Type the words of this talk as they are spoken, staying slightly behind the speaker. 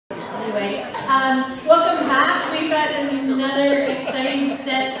anyway. Welcome back. We've got another exciting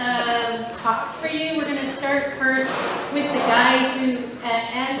set of talks for you. We're going to start first with the guy who,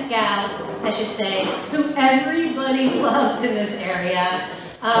 and gal, I should say, who everybody loves in this area.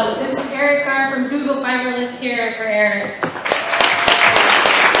 This is Erik Garr from Google Fiber. Let's hear it for Erik.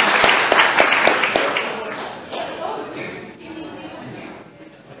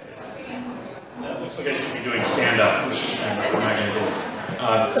 Looks like I should be doing stand-up, which we're not going to do.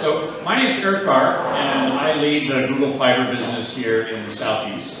 So my name is Erik Garr, and I lead the Google Fiber business here in the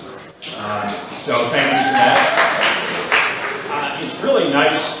Southeast. So thank you for that. It's really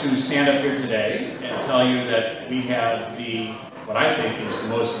nice to stand up here today and tell you that we have what I think is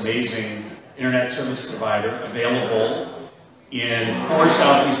the most amazing internet service provider available in 4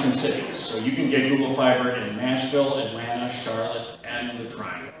 southeastern cities. So you can get Google Fiber in Nashville, Atlanta, Charlotte, and the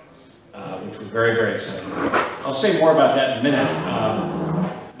Triangle. Which we're very, very excited about. I'll say more about that in a minute.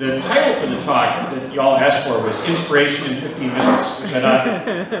 The title for the talk that y'all asked for was Inspiration in 15 Minutes, which I thought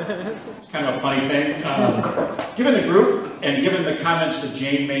was kind of a funny thing. Given the group and given the comments that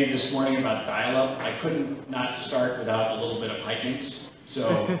Jane made this morning about dial-up, I couldn't not start without a little bit of hijinks.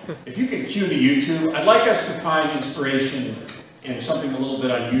 So if you could cue the YouTube, I'd like us to find inspiration in something a little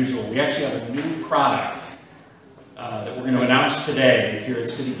bit unusual. We actually have a new product that we're going to announce today here at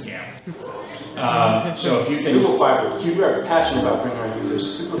Citycamp. So if you can... Google Fiber, we are passionate about bringing our users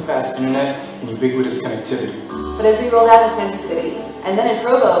super fast internet and ubiquitous connectivity. But as we rolled out in Kansas City, and then in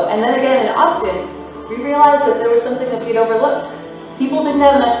Provo, and then again in Austin, we realized that there was something that we'd overlooked. People didn't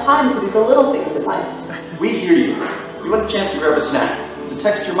have enough time to do the little things in life. We hear you. You want a chance to grab a snack, to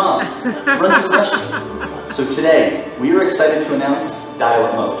text your mom, to run to the restroom. So today, we are excited to announce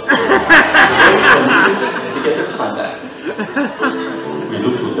dial-up mode. For users to get their time back. We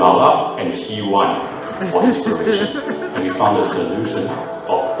looked to dial-up and T1 for inspiration, and we found a solution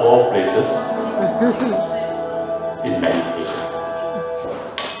of all places in meditation.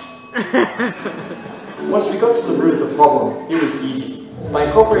 Once we got to the root of the problem, it was easy. By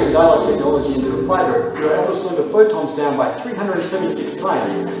incorporating dial-up technology into the fiber, we were able to slow the photons down by 376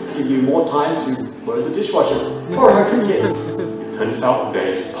 times, giving you more time to load the dishwasher or vacuum kids. It turns out there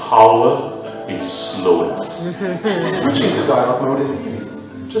is power in slowness. Switching to dial-up mode is easy.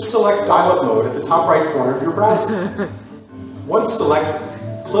 Just select dial-up mode at the top right corner of your browser. Once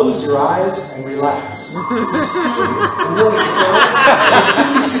selected, close your eyes and relax. See the morning sounds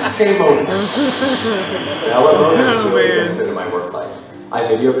of 56K modem. Dial-up mode has really benefited my work life. I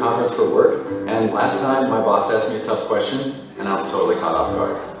video conference for work, and last time my boss asked me a tough question, and I was totally caught off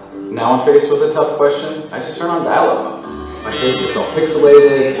guard. Now I'm faced with a tough question, I just turn on dial-up mode. My face gets all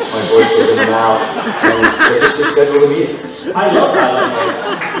pixelated, my voice goes in and out, and they just reschedule the meeting. I love dial-up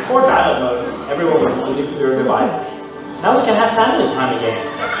mode. Before dial-up mode, everyone was glued to their devices. Now we can have family time again.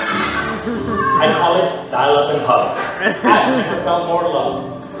 I call it dial-up and hug. I've never felt more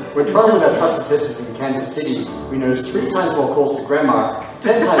loved. When traveling with our trusted testers in Kansas City, we noticed 3 times more calls to grandma,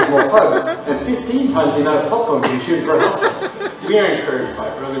 10 times more hugs, and 15 times the amount of popcorn consumed per household. We are encouraged by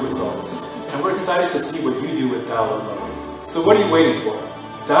early results, and we're excited to see what you do with dial-up mode. So what are you waiting for?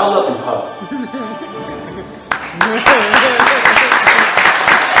 Dial up and hug.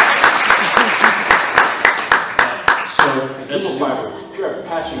 So Google Fiber, we are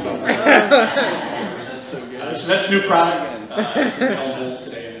passionate about that. That's so good. So that's new product. It's available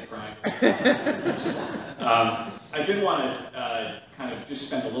today in the Triangle. I did want to kind of just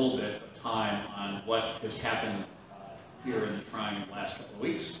spend a little bit of time on what has happened here in the Triangle in the last couple of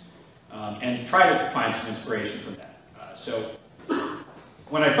weeks, and try to find some inspiration from that. So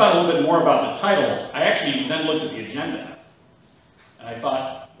when I thought a little bit more about the title, I actually then looked at the agenda, and I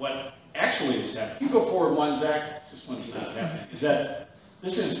thought, what actually is happening? Can you go forward one, Zach? This one's not happening. Is that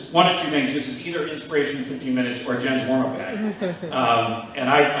this is one of 2 things. This is either inspiration in 15 minutes or Jen's warm-up bag. And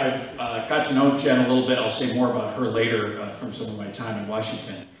I've got to know Jen a little bit. I'll say more about her later from some of my time in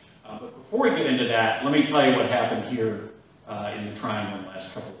Washington. But before we get into that, let me tell you what happened here in the Triangle in the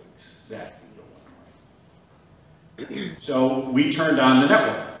last couple of weeks. Zach. So we turned on the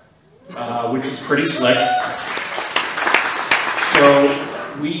network, which is pretty slick. So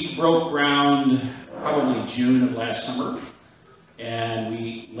we broke ground probably June of last summer, and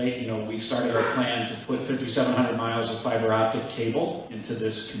we started our plan to put 5,700 miles of fiber optic cable into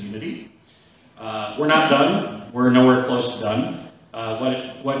this community. We're not done. We're nowhere close to done.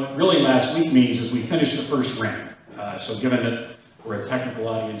 What really last week means is we finished the first ring. So given that we're a technical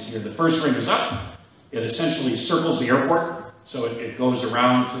audience here, the first ring is up. It essentially circles the airport, so it goes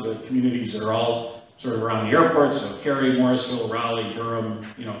around to the communities that are all sort of around the airport, so Cary, Morrisville, Raleigh, Durham,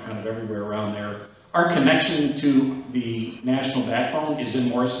 kind of everywhere around there. Our connection to the national backbone is in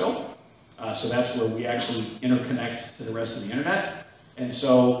Morrisville, So that's where we actually interconnect to the rest of the internet. And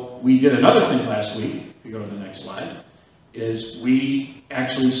so we did another thing last week, if you go to the next slide, is we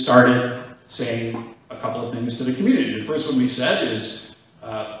actually started saying a couple of things to the community. The first one we said is,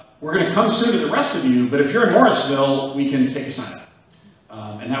 we're going to come soon to the rest of you, but if you're in Morrisville, we can take a sign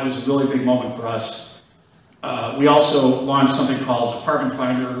up. And that was a really big moment for us. We also launched something called Apartment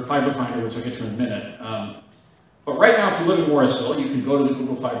Finder, Fiber Finder, which I'll get to in a minute. But right now, if you live in Morrisville, you can go to the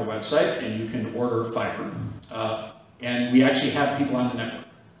Google Fiber website and you can order fiber. And we actually have people on the network.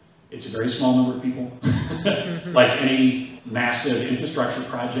 It's a very small number of people. Like any massive infrastructure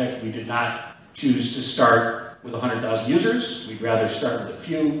project, we did not choose to start with 100,000 users. We'd rather start with a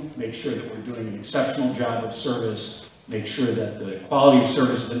few, make sure that we're doing an exceptional job of service, make sure that the quality of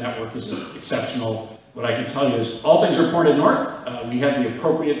service of the network is exceptional. What I can tell you is all things are pointed north. We have the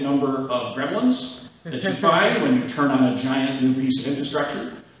appropriate number of gremlins that you find when you turn on a giant new piece of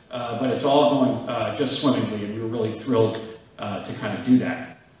infrastructure. But it's all going just swimmingly, and we were really thrilled to kind of do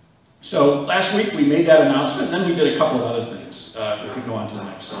that. So last week we made that announcement, and then we did a couple of other things. If we go on to the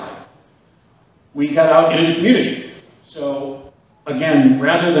next slide. We got out into the community. So again,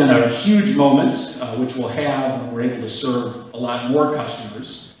 rather than a huge moment, which we'll have when we're able to serve a lot more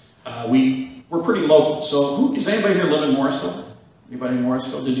customers, we're pretty local. So does anybody here live in Morrisville? Anybody in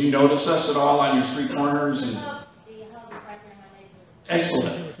Morrisville? Did you notice us at all on your street corners? And...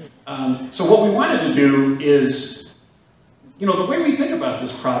 Excellent. So what we wanted to do is, the way we think about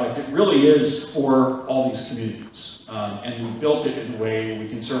this product, it really is for all these communities. And we built it in a way where we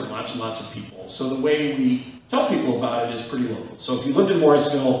can serve lots and lots of people. So the way we tell people about it is pretty local. So if you lived in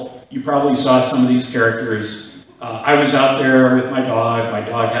Morrisville, you probably saw some of these characters. I was out there with my dog. My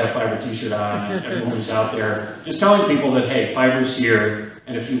dog had a fiber t-shirt on. Everyone was out there just telling people that, hey, fiber's here,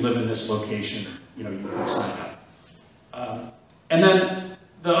 and if you live in this location, you can sign up. And then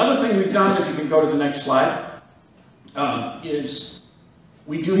the other thing we've done, if you can go to the next slide, is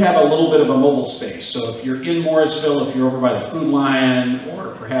we do have a little bit of a mobile space. So if you're in Morrisville, if you're over by the Food Lion,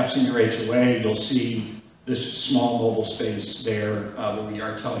 or perhaps in your HOA, you'll see this small mobile space there where we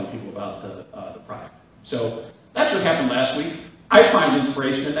are telling people about the product. So that's what happened last week. I find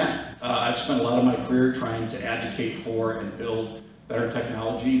inspiration in that. I've spent a lot of my career trying to advocate for and build better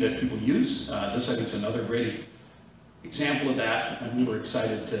technology that people use. This, I think, is another great example of that, and we were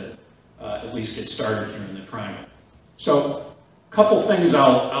excited to at least get started here in the Triangle. So a couple things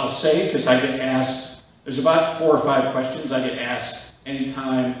I'll say, because I get asked, there's about 4 or 5 questions I get asked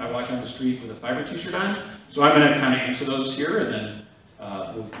anytime I walk down the street with a fiber t-shirt on. So I'm going to kind of answer those here, and then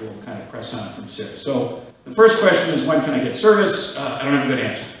we'll kind of press on from there. So the first question is, when can I get service? I don't have a good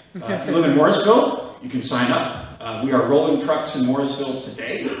answer. If you live in Morrisville, you can sign up. We are rolling trucks in Morrisville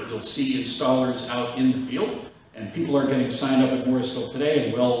today. You'll see installers out in the field, and people are getting signed up at Morrisville today,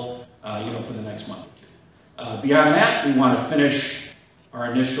 and will, for the next month or two. Beyond that, we want to finish our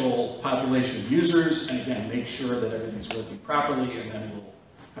initial population of users, and again, make sure that everything's working properly, and then we'll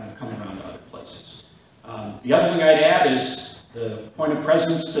kind of come around to other places. The other thing I'd add is the point of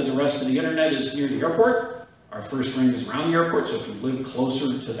presence to the rest of the internet is near the airport. Our first ring is around the airport, so if you live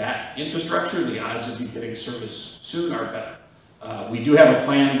closer to that infrastructure, the odds of you getting service soon are better. We do have a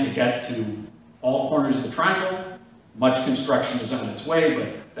plan to get to all corners of the Triangle. Much construction is on its way,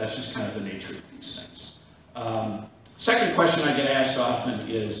 but that's just kind of the nature of these things. Second question I get asked often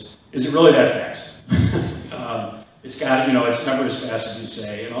is it really that fast? It's got, it's never as fast as you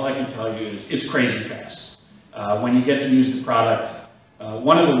say, and all I can tell you is it's crazy fast. When you get to use the product,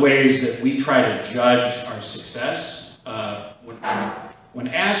 one of the ways that we try to judge our success, when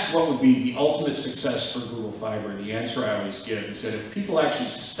asked what would be the ultimate success for Google Fiber, the answer I always give is that if people actually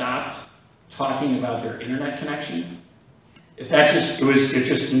stopped talking about their internet connection, if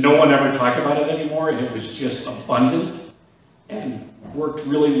just no one ever talked about it anymore, and it was just abundant and worked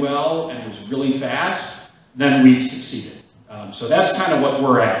really well and was really fast, then we've succeeded. So that's kind of what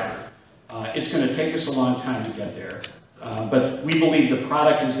we're after. It's going to take us a long time to get there, but we believe the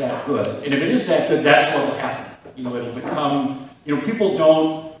product is that good. And if it is that good, that's what will happen. It'll become, people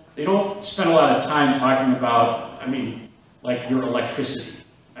don't spend a lot of time talking about, like your electricity.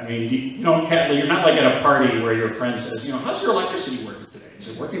 You're not like at a party where your friend says, how's your electricity working today?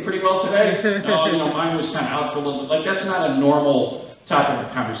 Is it working pretty well today? No, mine was kind of out for a little bit. Like, that's not a normal topic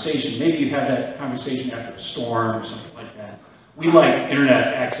of conversation. Maybe you have that conversation after a storm or something like that. We like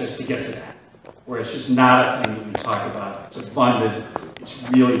internet access to get to that, where it's just not a thing that we talk about. It's abundant, it's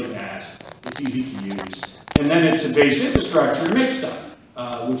really fast, it's easy to use. And then it's a base infrastructure to make stuff,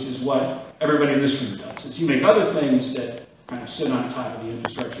 which is what everybody in this room does. Is you make other things that kind of sit on top of the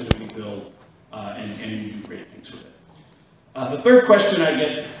infrastructure that we build, and you do great things with it. The third question I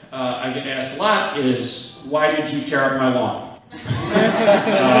get asked a lot is, why did you tear up my lawn?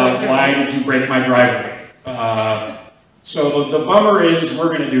 Why did you break my driveway? So the bummer is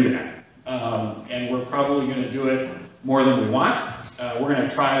we're going to do that. And we're probably going to do it more than we want. We're going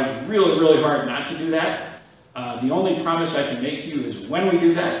to try really, really hard not to do that. The only promise I can make to you is when we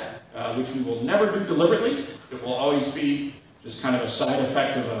do that, which we will never do deliberately, it will always be just kind of a side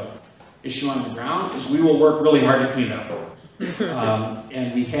effect of an issue on the ground, is we will work really hard to clean up.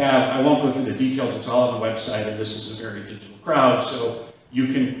 And we have, I won't go through the details, it's all on the website, and this is a very digital crowd, so you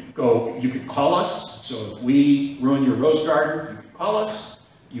can call us. So if we ruin your rose garden, you can call us.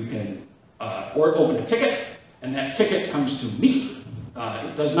 You can or open a ticket, and that ticket comes to me.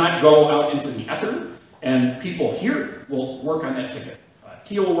 It does not go out into the ether, and people here will work on that ticket.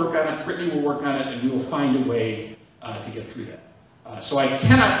 Tia will work on it, Brittany will work on it, and we will find a way to get through that. So I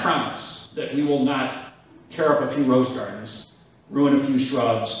cannot promise that we will not tear up a few rose gardens, ruin a few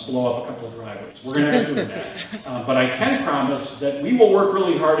shrubs, blow up a couple of driveways. We're going to end up doing that. But I can promise that we will work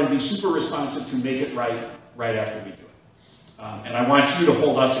really hard and be super responsive to make it right after we do it. And I want you to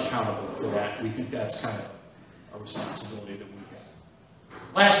hold us accountable for that. We think that's kind of a responsibility that we have.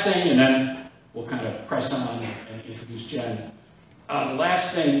 Last thing, and then we'll kind of press on and introduce Jen. The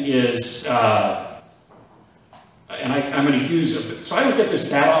last thing is, and I'm going to use, so I don't get this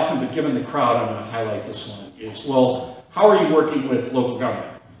that often, but given the crowd, I'm going to highlight this one, is, well, how are you working with local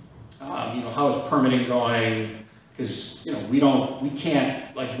government? How is permitting going? Because, we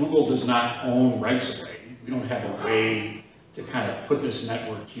can't, like Google does not own rights of way. We don't have a way to kind of put this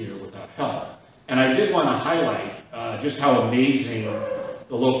network here without help. And I did want to highlight just how amazing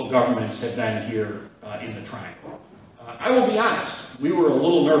the local governments have been here in the Triangle. I will be honest, we were a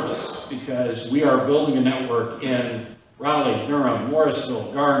little nervous because we are building a network in Raleigh, Durham, Morrisville,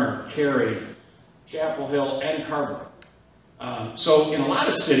 Garner, Cary, Chapel Hill, and Carver. So in a lot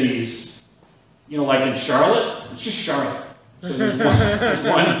of cities, like in Charlotte, it's just Charlotte. So there's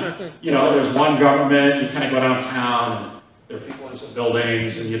one government, you kind of go downtown, and there are people in some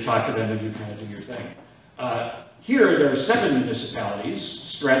buildings, and you talk to them, and you kind of do your thing. Here, there are 7 municipalities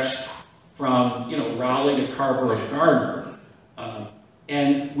stretched from, Raleigh to Carver and Garner.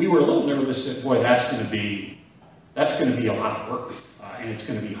 And we were a little nervous that, boy, that's going to be a lot of work. And it's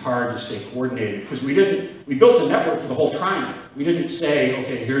going to be hard to stay coordinated, because we built a network for the whole Triangle. We didn't say,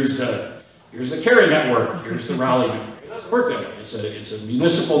 okay, here's the Cary network, here's the Raleigh network. It doesn't work that way. It's a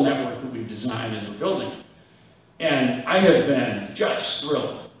municipal network that we've designed and we're building. And I have been just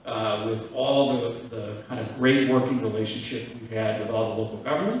thrilled with all the kind of great working relationship we've had with all the local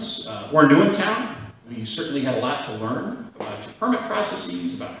governments. We're new in town. We certainly had a lot to learn about your permit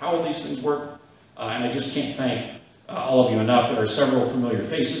processes, about how all these things work. And I just can't thank all of you enough. There are several familiar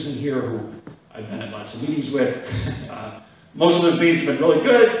faces in here who I've been at lots of meetings with. Most of those meetings have been really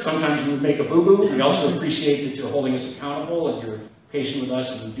good. Sometimes we make a boo-boo. We also appreciate that you're holding us accountable and you're patient with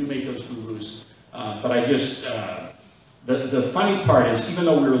us and we do make those boo-boos. But I just, the funny part is, even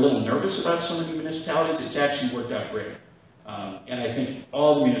though we were a little nervous about some of the municipalities, it's actually worked out great. And I think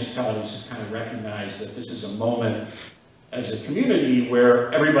all the municipalities have kind of recognized that this is a moment as a community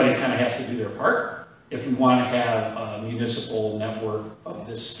where everybody kind of has to do their part if we want to have a municipal network of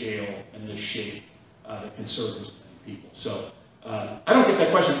this scale and this shape that can serve this many people. So I don't get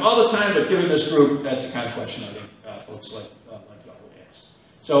that question all the time, but given this group, that's the kind of question I think folks like y'all would ask.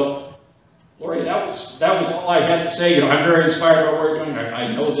 So, Lori, that was all I had to say. I'm very inspired by what we're doing. I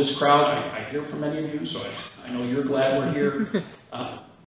know this crowd. I hear from many of you, so I know you're glad we're here.